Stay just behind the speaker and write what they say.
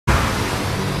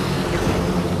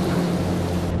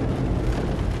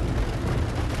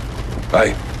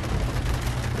Hey,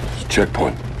 it's a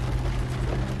checkpoint.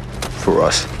 For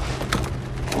us.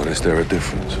 What is there a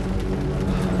difference?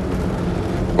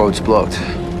 Road's blocked.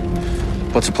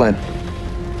 What's the plan?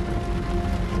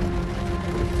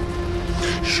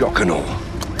 Shock and all.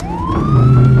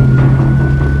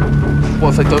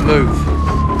 What if they don't move?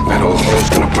 That old hell's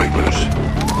gonna break loose.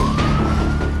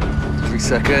 3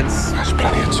 seconds. That's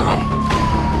plenty of time.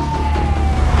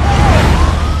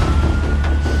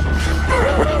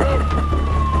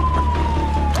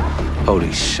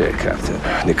 Holy shit, Captain.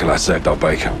 Nikolai saved our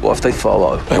bacon. What if they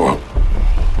follow? They won't.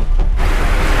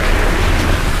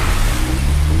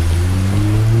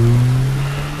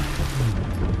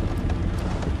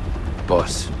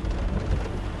 Boss.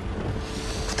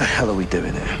 What the hell are we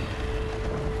doing here?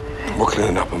 We're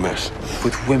cleaning up a mess.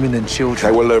 With women and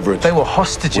children. They were leveraged. They were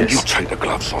hostages. When you take the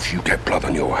gloves off, you get blood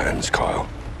on your hands, Kyle.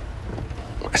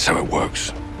 That's how it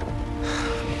works.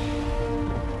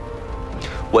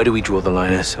 Where do we draw the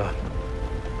line, sir?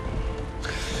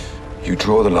 You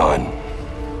draw the line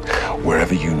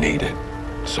wherever you need it,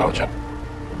 Sergeant.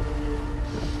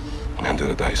 At the end of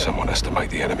the day, someone has to make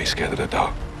the enemy scared of the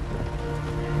dark.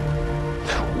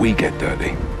 We get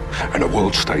dirty, and the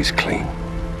world stays clean.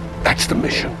 That's the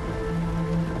mission.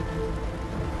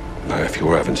 Now, if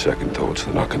you're having second thoughts,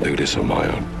 then I can do this on my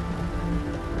own.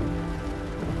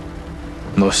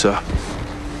 No, sir.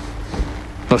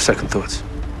 No second thoughts.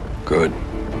 Good.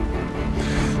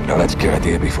 Now let's get out of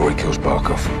here before he kills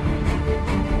Barkov.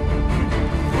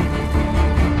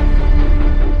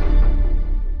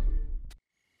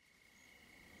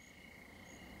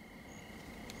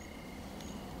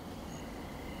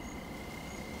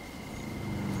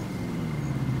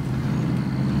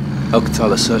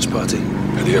 Al-Qatala search party.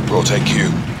 At the airport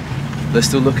AQ. They're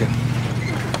still looking.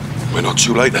 We're not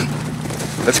too late then.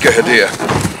 Let's get Hadir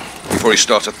before he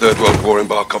starts a third world war in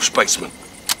Barkov's basement.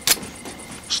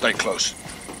 Stay close.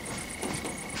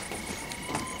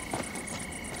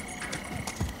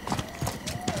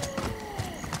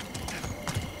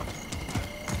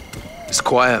 It's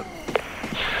quiet.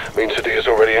 Means Hadir's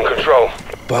already in control.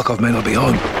 Barkov may not be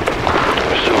home.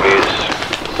 Assume he is,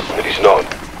 but he's not.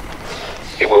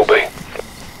 He will be.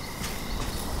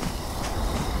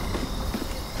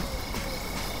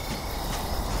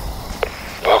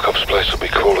 Barkov's place will be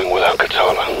crawling without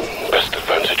Katala. Best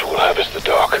advantage we'll have is the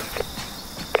dark.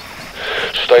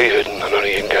 Stay hidden and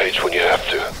only engage when you have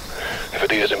to. If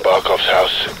Hadir's in Barkov's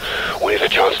house, we need a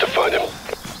chance to find him.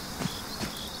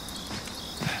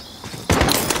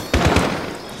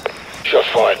 Shots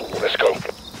fired. Let's go.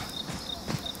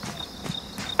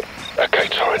 That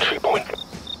gate's our entry point.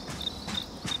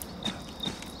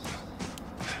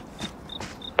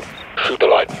 Shoot the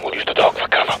light. We'll use the dark for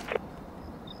cover.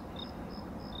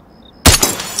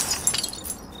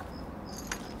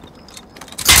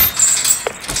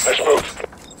 Let's move.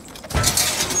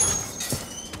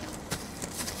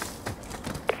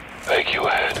 AQ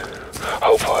ahead.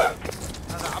 Hold fire.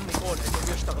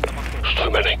 It's too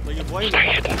many. Stay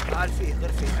hidden.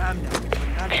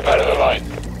 Keep out of the light.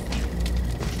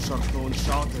 شرطون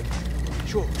شاطر.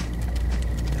 شوف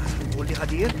نقول لي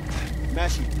غدير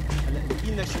ماشي هلا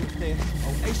احكي لنا شو مفتاح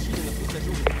او اي شيء نفوت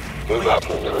لجوا. Move up.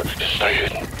 Just stay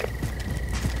hidden.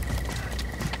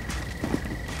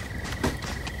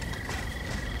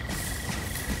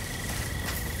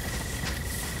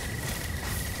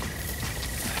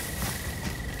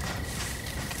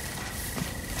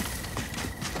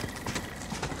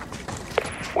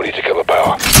 We need to cover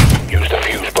power. Use the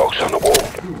fuse box on the wall.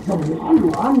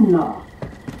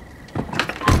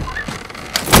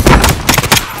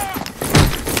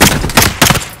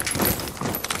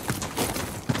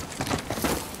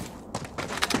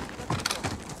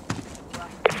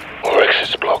 Our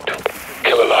exit's blocked.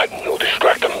 Kill a light and it'll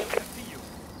distract them.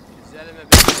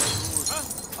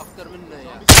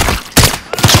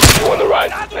 You on the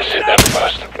right. Let's hit them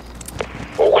first.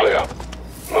 All clear.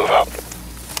 Move up.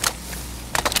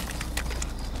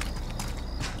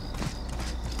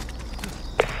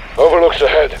 Overlooks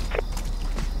ahead.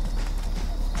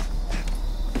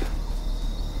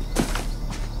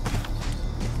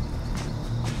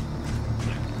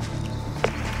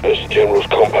 There's the General's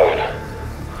compound.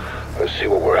 Let's see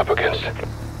what we're up against.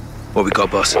 What we got,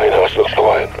 boss? Main house looks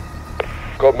quiet.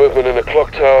 Got movement in the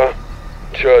clock tower,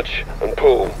 church, and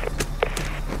pool.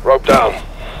 Rope down.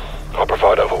 I'll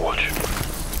provide overwatch.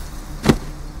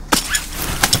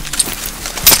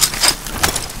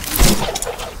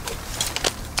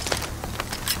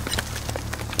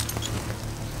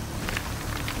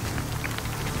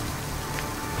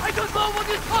 I don't know what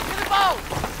you're talking about!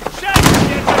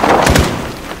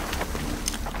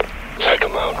 Take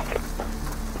him out.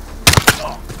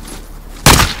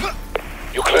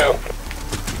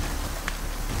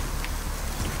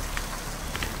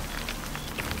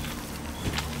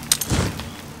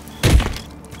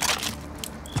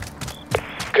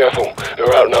 Careful,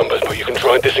 they're outnumbered, but you can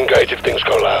try and disengage if things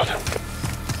go loud.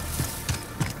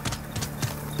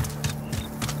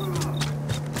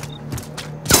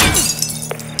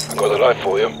 I've got the light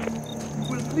for you.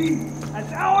 Will bleed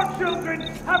as our children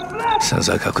have blood. Sounds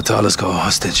like Al-Qatala's got a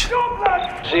hostage. Your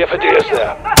blood. See if Adia's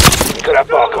there. You could have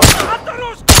Barkov.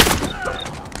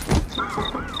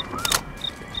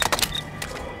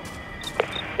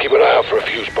 Keep an eye out for a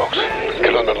fuse box.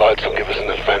 Kill on the lights will give us an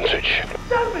advantage.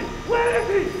 Tell me, where is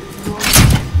he?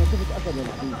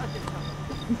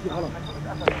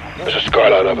 There's a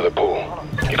skylight over the pool.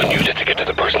 You can use it to get to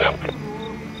the prisoner.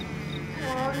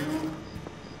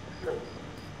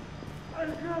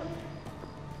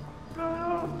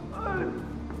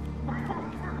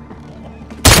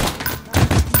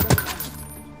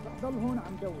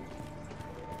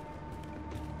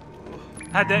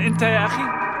 هذا انت يا اخي؟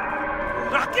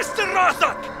 راح كسر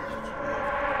راسك!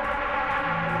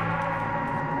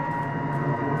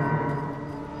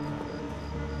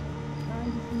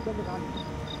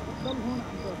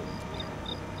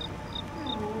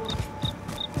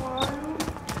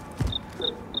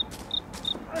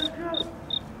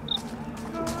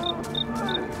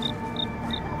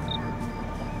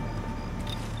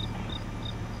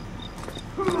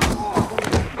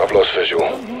 I've lost visual.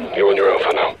 You're on your own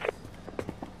for now.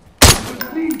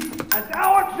 As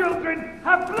our children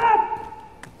have blood!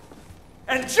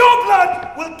 And your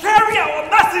blood will carry our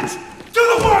message to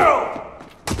the world!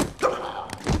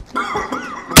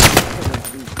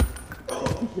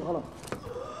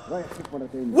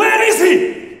 Where is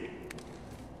he?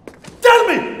 Tell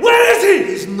me, where is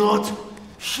he? He's not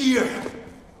here.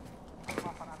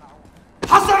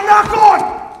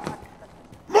 حصرناكم!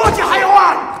 موت يا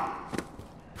حيوان!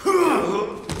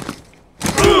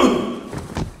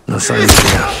 No signs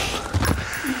here,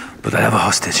 but I have a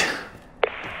hostage.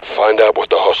 Find out what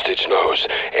the hostage knows.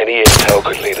 Any intel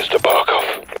could lead us to Barkov.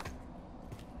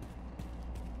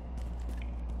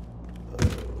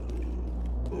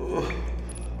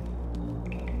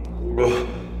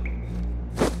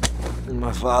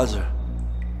 My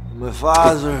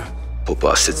father. Poor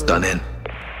bastard's done in.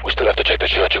 We still have to check the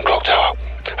church and clock tower.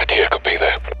 Atia could be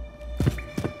there.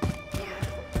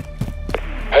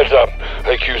 Heads up.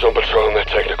 AQ's on patrol and they're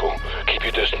technical. Keep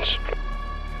your distance.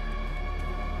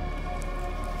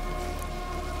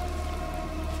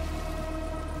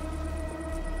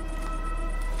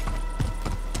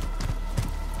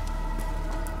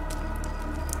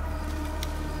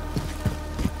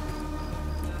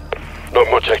 Not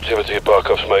much activity at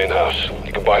Barkov's main house.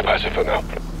 You can bypass it for now.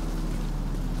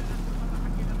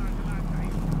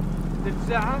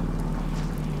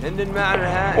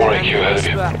 More AQ ahead of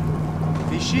you.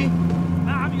 في شيء؟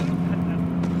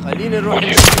 خليني What نروح do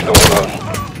you think? Go alone.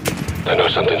 They know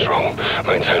something's wrong.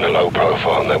 Maintain a low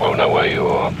profile and they won't know where you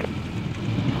are.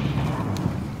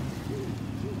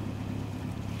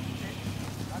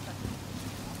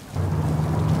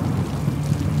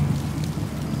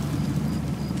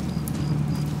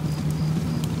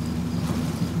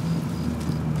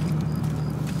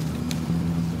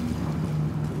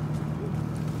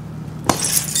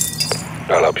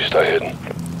 I'll help you stay hidden.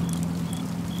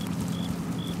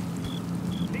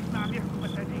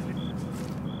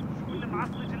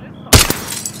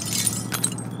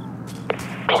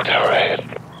 Clock tower ahead.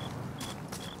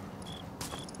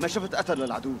 ما شفت أثر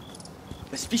للعدو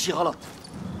بس في شي غلط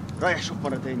رايح شوف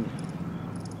مرة تانية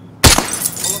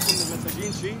خلصوا من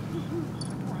المساجين شي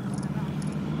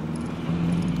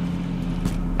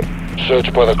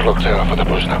Search by the clock tower for the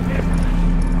prisoner.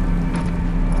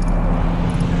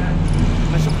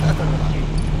 ما شفت أثر للعدو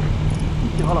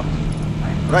في شي غلط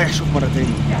رايح شوف مرة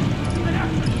تانية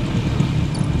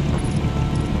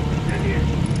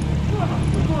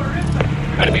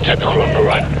Enemy technical on the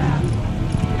right.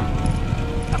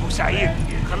 ابو سعيد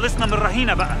خلصنا من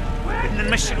رهينه بقى بدنا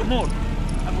نمشي الامور.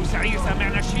 ابو سعيد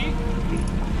سامعنا شيء؟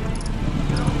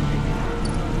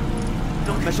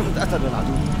 ما شفت أثر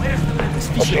للعدو بس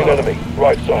في I've شي seen غلط enemy.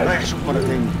 Right side. رايح شوف مرة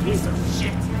تانية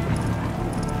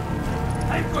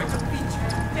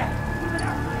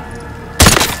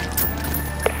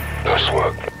Nice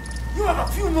work. You have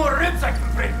a few more ribs I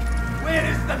can break. Where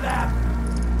is the lab?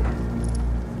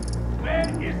 Where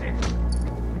is it?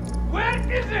 Where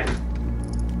is it?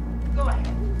 Go ahead.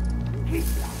 Keep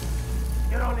that.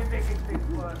 You're only making things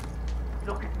worse.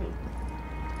 Look at me.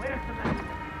 Where's the lab?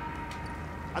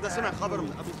 هذا سمع خبر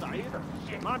من أبو سعيد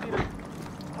ما عم يرد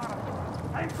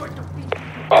I'm going to beat you.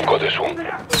 I've got this one.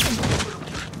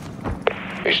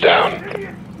 He's down.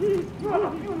 You have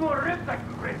a few more ribs I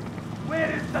can break.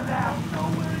 Where is the lab? Know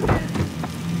where it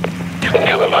is. You can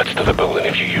kill the lights to the building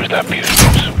if you use that fuse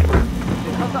box.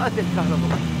 سقط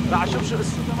الكهرباء. راح اشوف شو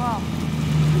قصته. تمام.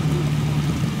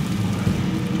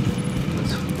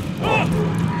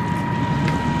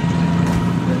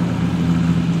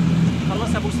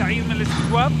 خلص ابو سعيد من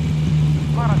الاستجواب؟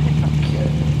 ما راح يطلع.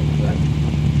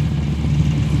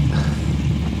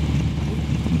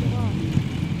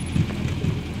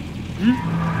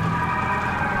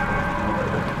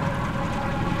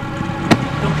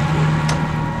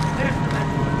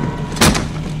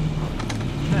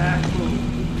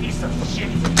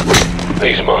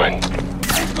 He's mine.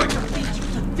 I'm going to beat you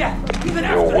to death, even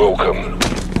after... You're welcome.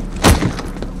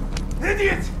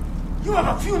 Idiot! You have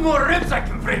a few more ribs I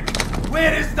can break.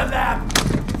 Where is the lamb?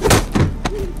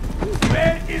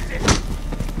 Where is it?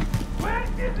 Where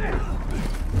is it?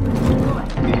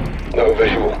 No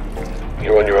visual.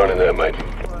 You're on your own in there, mate.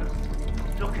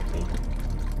 Look at me.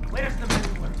 Where's the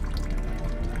manual?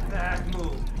 Bad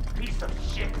move, piece of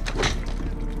shit.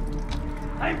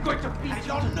 I'm going to beat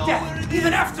you to death,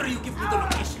 even after you give me the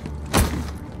location.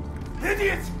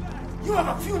 Idiot! You have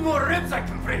a few more ribs I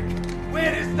can break.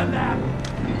 Where is the lab?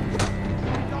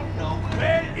 I don't know.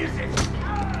 Where is it?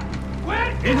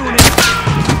 Where is it?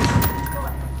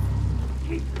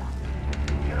 Keep laughing.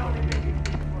 You're only making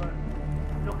things worse.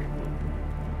 Look at me.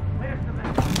 Where's the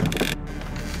man?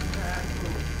 Bad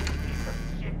move, piece of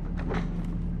shit.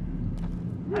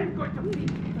 I'm going to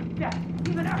beat you to death,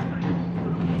 even after you.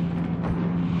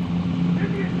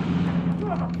 Idiot! You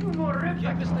have a few more ribs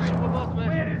I can break.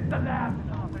 Where is the lab?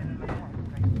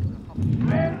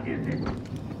 Where is it?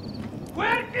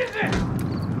 Where is it?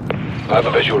 I have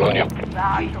a visual on you.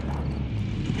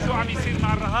 شو عم يصير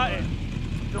مع الرهائن؟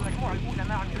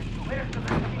 Where's the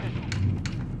man?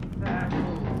 That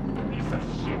piece of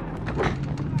shit.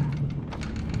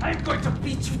 I'm going to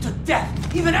beat you to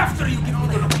death, even after you give me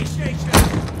the location.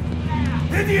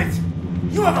 Idiot!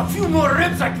 You have a few more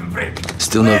ribs I can break.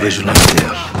 Still no visual on the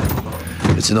deal.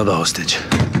 It's another hostage.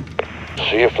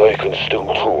 See if they can still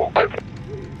talk.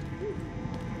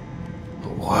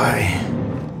 Why?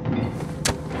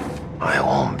 I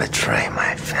won't betray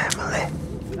my family.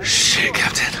 Shit,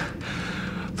 Captain.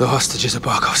 The hostages are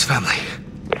Barkov's family.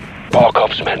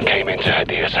 Barkov's men came into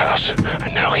Hadir's house,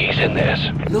 and now he's in theirs.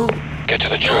 No. Get to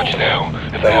the church now.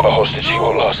 If they have a hostage, he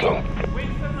won't last long.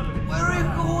 Where are you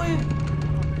going?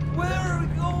 Where are we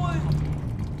going?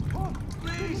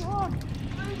 Please.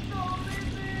 Please don't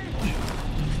leave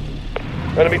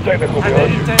me. Enemy technical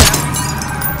behind you.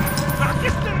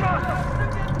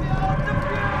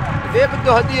 ليه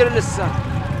بده هدير لسه؟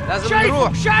 لازم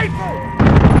نروح. شايفه!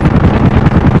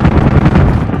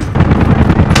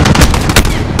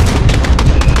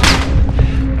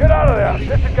 Get out of there!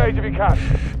 Disengage if you can.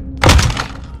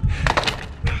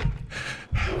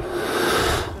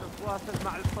 تواصل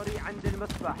مع الفريق عند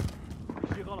المسبح.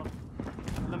 شيء غلط.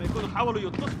 لما يكونوا حاولوا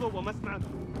يتصلوا وما سمعتوا.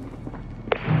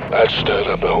 That stirred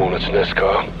up the Hornet's nest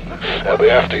car. They'll be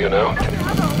after you now.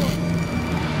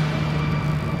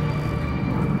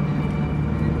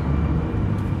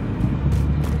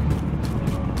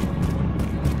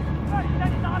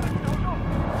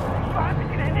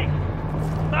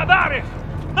 ما بعرف،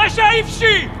 ما شايف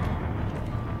شيء.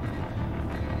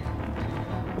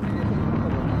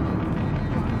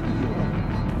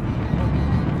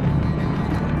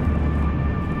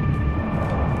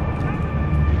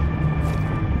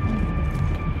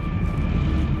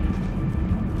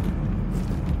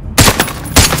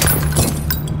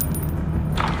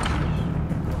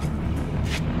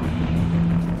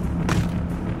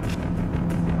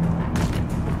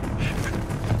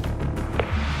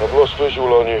 I've lost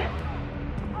visual on you.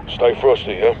 Stay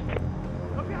frosty, yeah?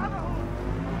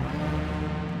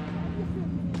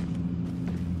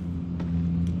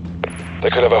 They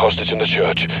could have a hostage in the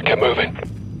church. Get moving.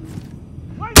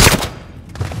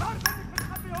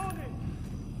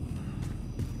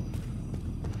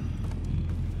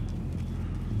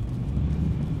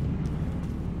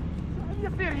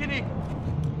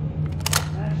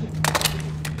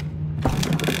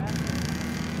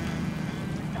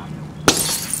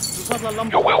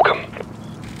 You're welcome.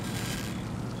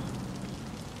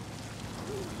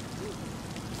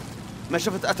 ما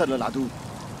شفت قتل للعدو،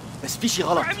 بس في شي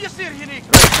غلط. عم يصير هنيك.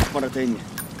 مرة تانية.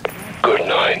 Good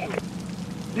night.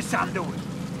 لسه عم دور.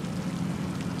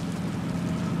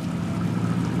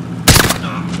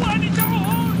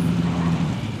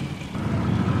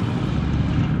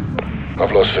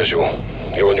 I've lost visual.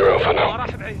 You're on your own for ما now.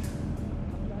 راح بعيد.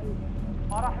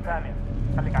 ما راح بعيد.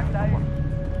 خليك عم تدور.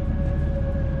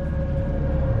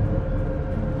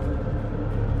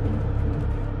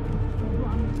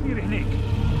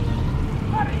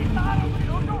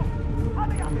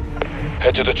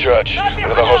 Head to the church.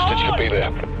 Another hostage could be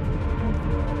there.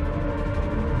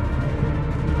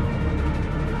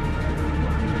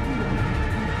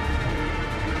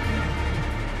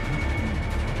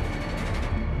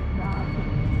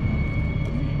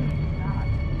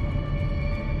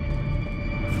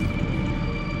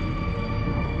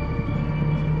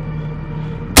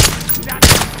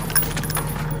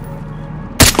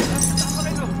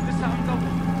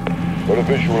 a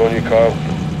visual on you, Kyle.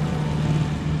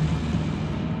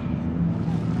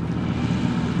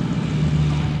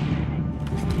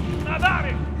 ما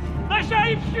بعرف ما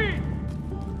شايف شيء.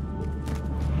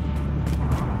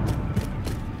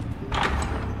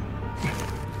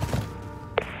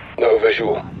 No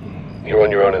visual. You're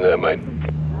on your own in there, mate.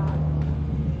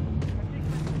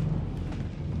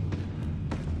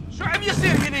 شو عم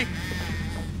يصير هنيك؟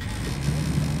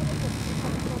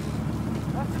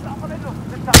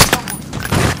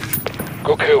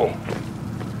 Go kill.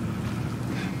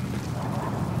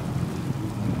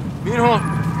 مين هون؟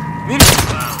 مين؟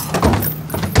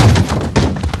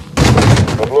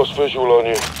 I've lost visual on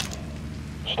you.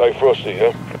 Stay frosty,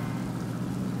 yeah?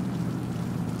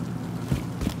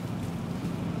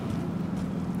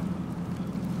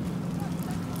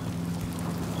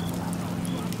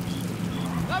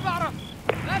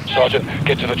 Sergeant,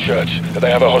 get to the church. If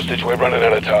they have a hostage, we're running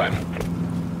out of time.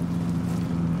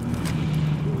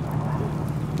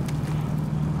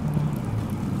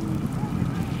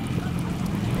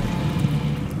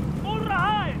 مرة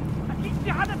هاي أكيد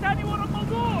في حدا تاني ورا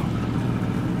الموضوع.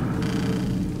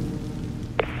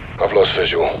 I've lost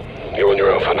visual. You're on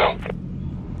your own for now.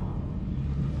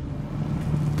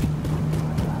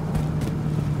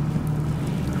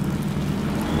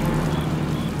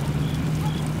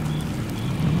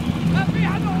 ما في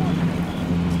حدا هون.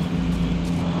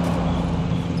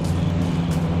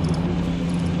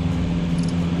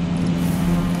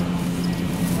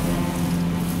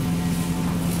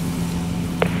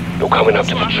 You're coming up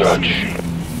to the church.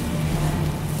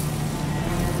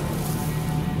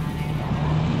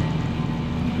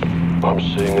 I'm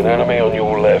seeing an enemy on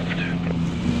your left.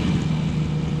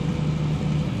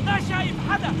 ما شايف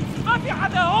حدا. ما في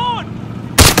حدا هون.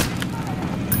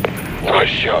 Nice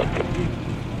shot.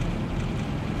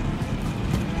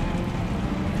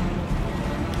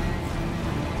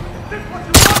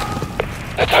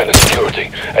 Lieutenant Security,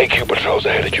 AQ patrols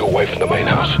are headed your way from the main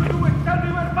house. Tell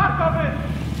me where backup is.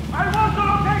 I want the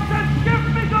location. Give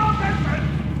me the location.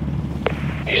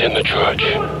 He's in the church.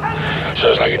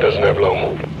 Sounds like he doesn't have long.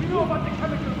 We know about the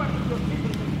chemical weapons your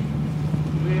people make.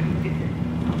 Where is it?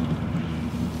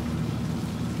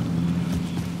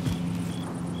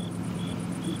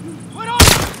 Where are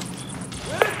you?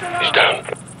 Where is the lab? He's down.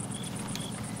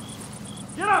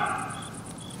 Get up!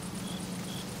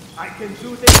 I can do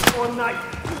this all night.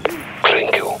 Clean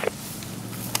kill.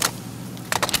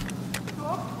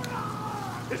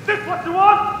 Is this what you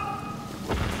want?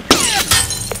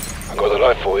 I got the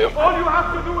light for you. All you have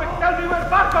to do is tell me where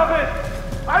backup is.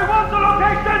 I want the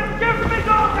location. Give me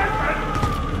the location.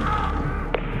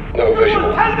 No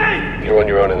visual. Tell me. You're on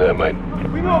your own in there, mate.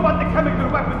 We know about the chemical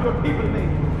weapons your people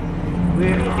made.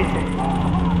 Where is it?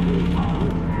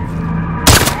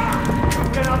 You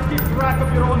cannot keep track of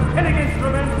your own killing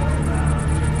instruments.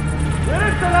 Where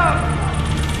is the lab?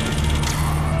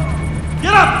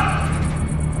 Get up!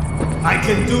 I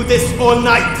can do this all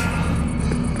night.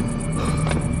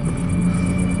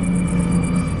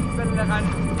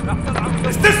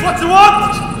 Is this what you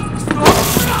want?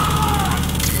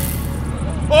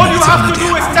 All you have to do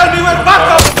is tell me where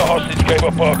backup. The hostage gave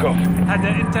up Barkov. هذا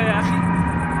أنت يا أخي.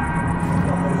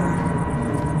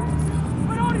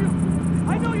 Where are you? I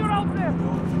know you're out there.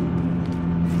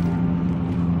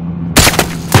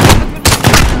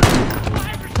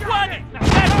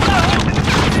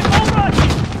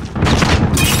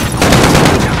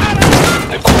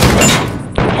 They've called you back.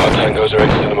 5 tangos are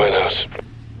exiting the main house.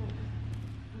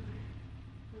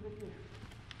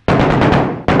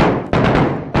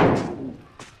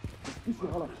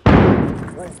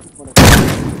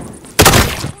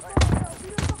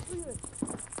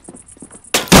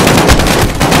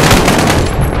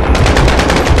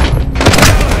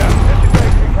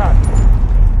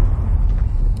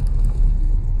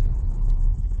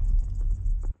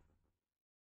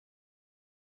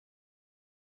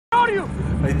 Where are you?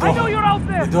 I know you're out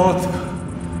there. I don't.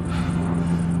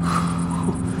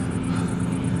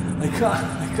 I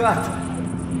can't.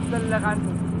 بلغ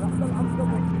عنه.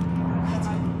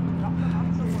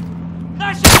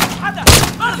 ما شايف حدا.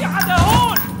 ما في حدا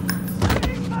هون.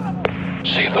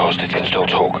 See if the hostage can still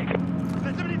talk.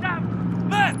 لازمني دعم.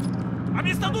 مات. عم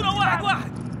يصطادونا واحد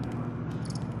واحد.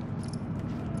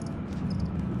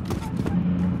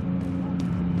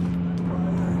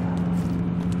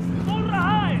 مرة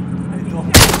هاي. I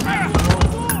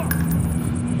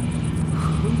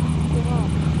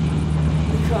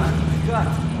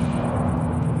can't.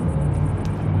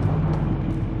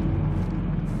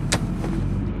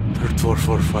 Third floor,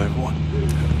 451.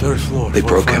 Third floor, They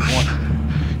broke him.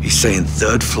 451. He's saying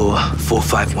third floor,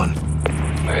 451.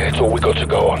 It's all we got to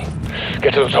go on.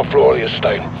 Get to the top floor of the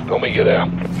estate. I'll meet you there.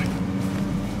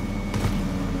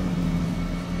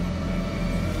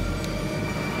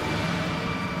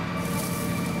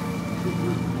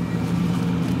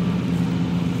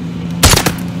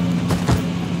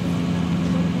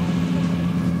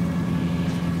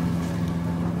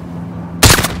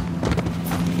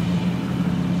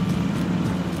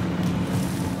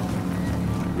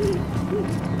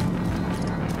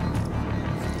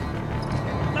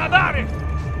 ما بعرف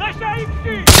ما شايف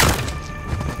شيء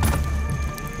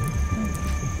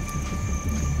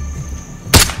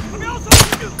عم يوصل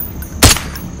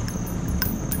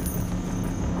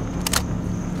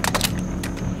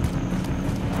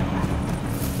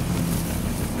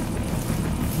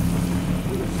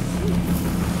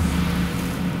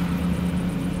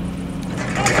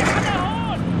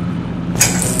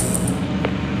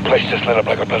Place just lit up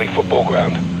like a bloody football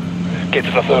ground. Get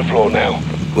to the 3rd floor now.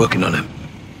 Working on him.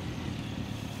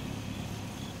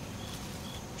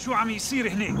 شو عم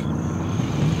يصير هنيك؟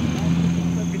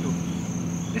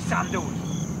 لسه عم دور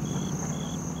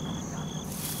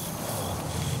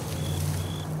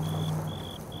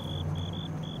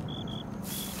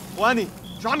واني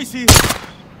شو عم يصير؟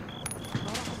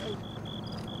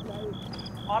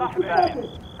 ما راح بعيد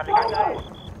خليك عايش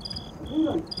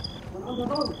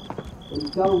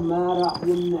الجو ما راح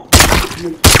يمنع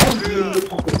من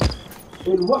القتل.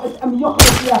 الوقت أم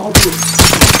يخلص يا هدول.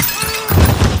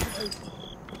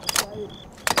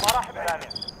 ما راح بعيد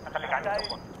خليك عايش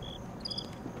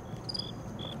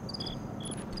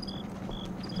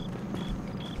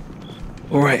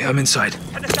All right, I'm inside.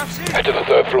 Head to the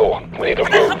 3rd floor. We need to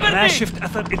move. ما شفت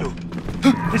أثر إله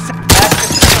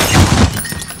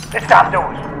لسه عم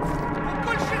دور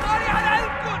كل شيء غالي على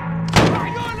عينكم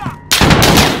عيونا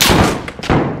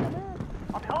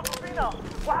عم يهوطوا فينا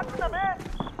واحد منا مات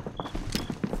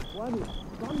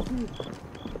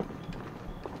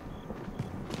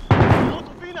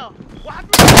يوطوا فينا واحد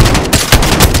منهم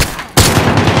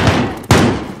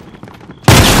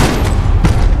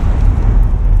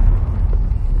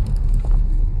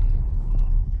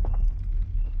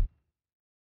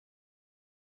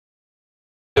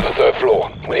To the 3rd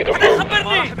floor. We need to move. خبرني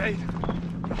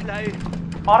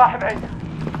ما راح بعيد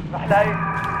رح لاقي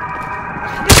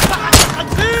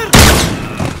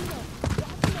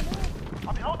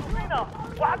عم يهوطوا فينا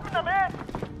واحد منا مات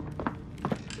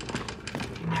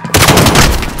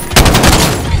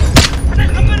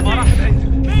ما راح بعيد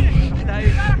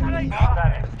رح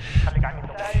لاقي خليك عم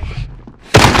يهوطوا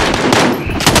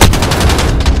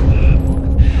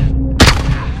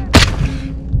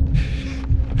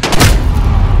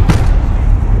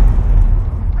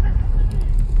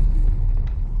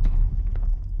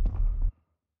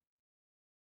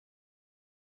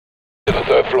To the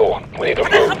 3rd floor. We need to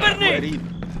move. خبرني قريب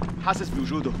حاسس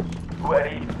بوجوده هو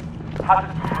قريب حاسس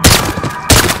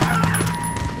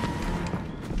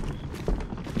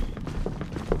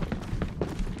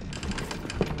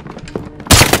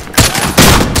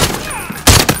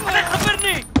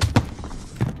خبرني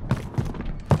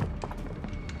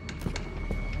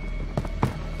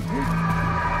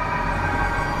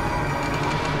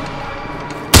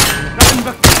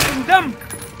لعنبك دم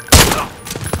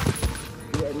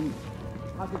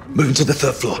Moving to the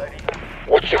 3rd floor.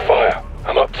 Watch your fire.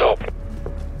 I'm up top.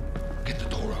 Get the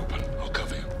door open. I'll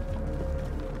cover you.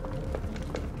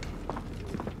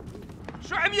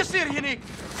 شو عم يصير هنيك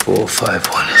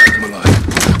 451. I'm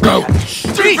alive. Go.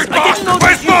 Please, I didn't know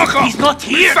Where's Markov? He's not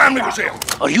here. His family was here.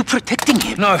 Are you protecting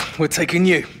him? No, we're taking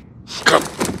you. Come.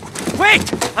 Wait!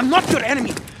 I'm not your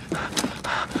enemy.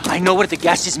 I know where the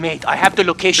gas is made. I have the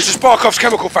location. This is Barkov's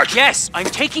chemical factory. Yes, I'm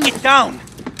taking it down.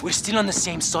 We're still on the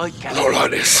same side, Captain. Not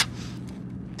like this.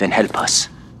 Then help us.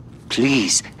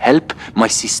 Please, help my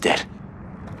sister.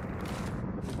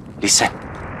 Listen.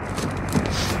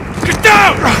 Get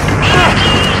down!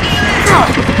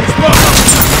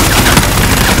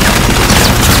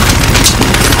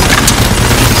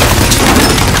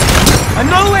 I'm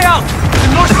no way out! The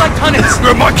north side tunnels!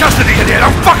 You're in my custody, idiot!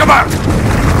 Don't fuck about!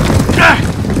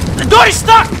 The door is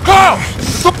stuck! Carl!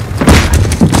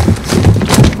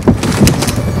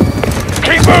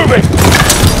 Keep moving!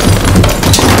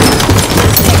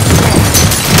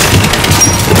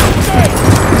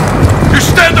 You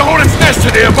stand the hornet's nest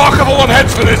in here! Markov will want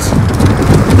heads for this!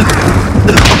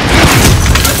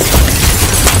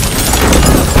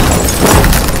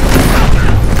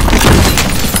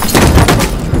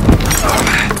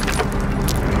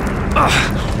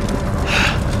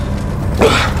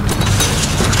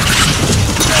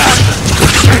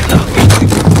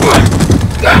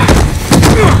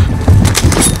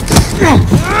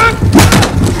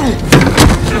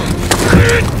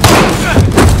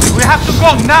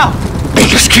 wrong now?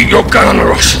 Just keep your gun on the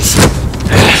Russians.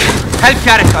 Help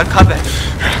Garrick, I'll cover.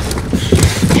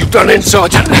 You done in,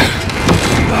 Sergeant?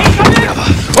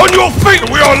 On your feet,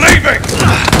 we are leaving!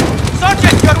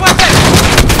 Sergeant, your weapon!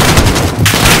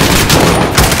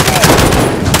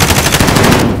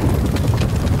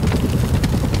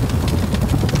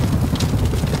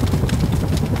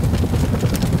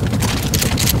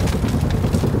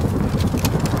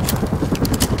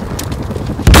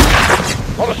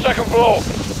 On the second floor.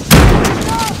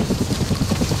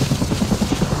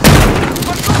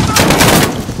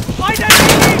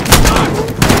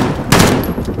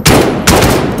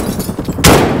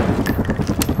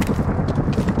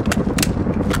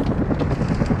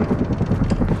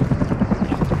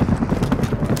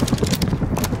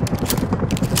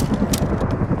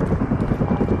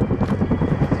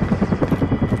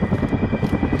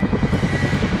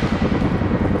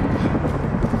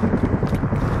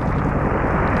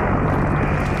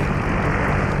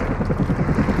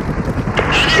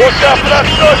 Watch out for that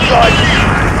searchlight!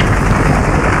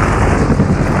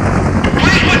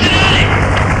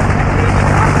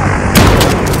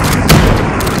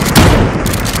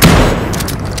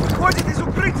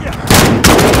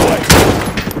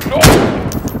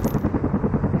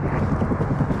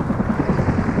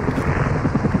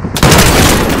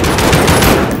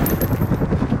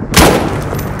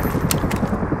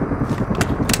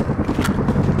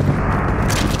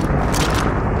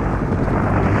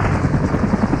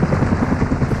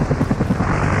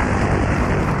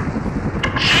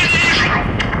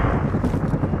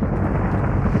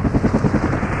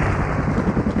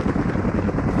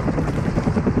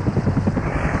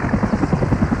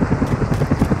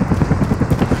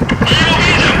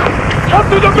 Come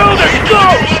through the building! Go!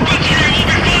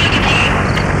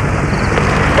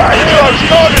 That hero's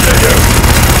targeting you!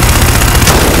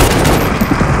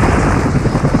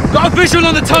 Got a visual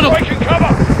on the tunnel! Breaking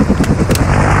cover!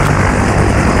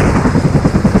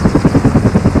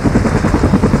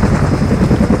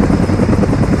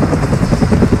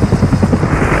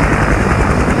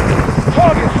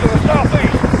 Targets to the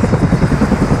southeast!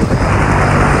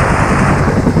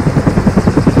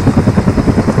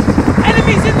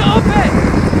 Enemies in the open!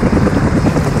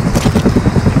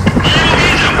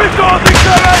 Missiles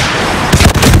incoming!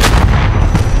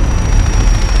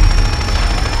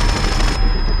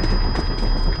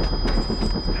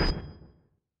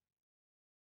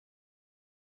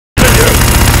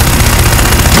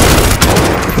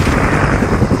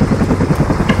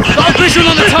 Got a visual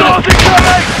on the tunnel! Missiles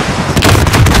incoming!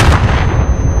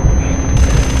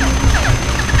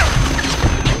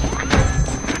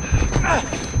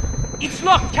 It's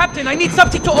locked, Captain. I need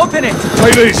something to open it.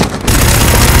 Take these!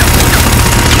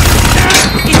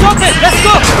 It's open. Let's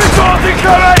go. Missiles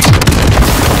incoming!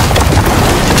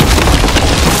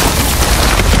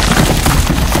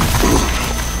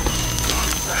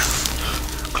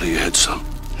 Clear your head, son.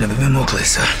 Never been more clear,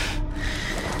 sir.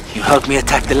 You helped me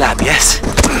attack the lab, yes?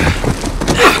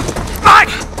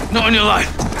 Not on your life.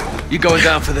 You're going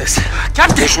down for this.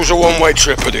 Captain! This was a one-way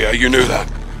trip, Padilla. You knew that.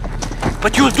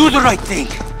 But you'll do the right thing,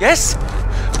 yes?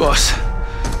 Boss,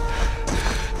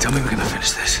 tell me we're gonna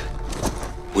finish this.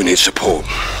 We need support.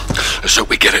 Let's hope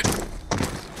we get it.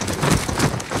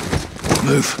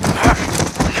 Move.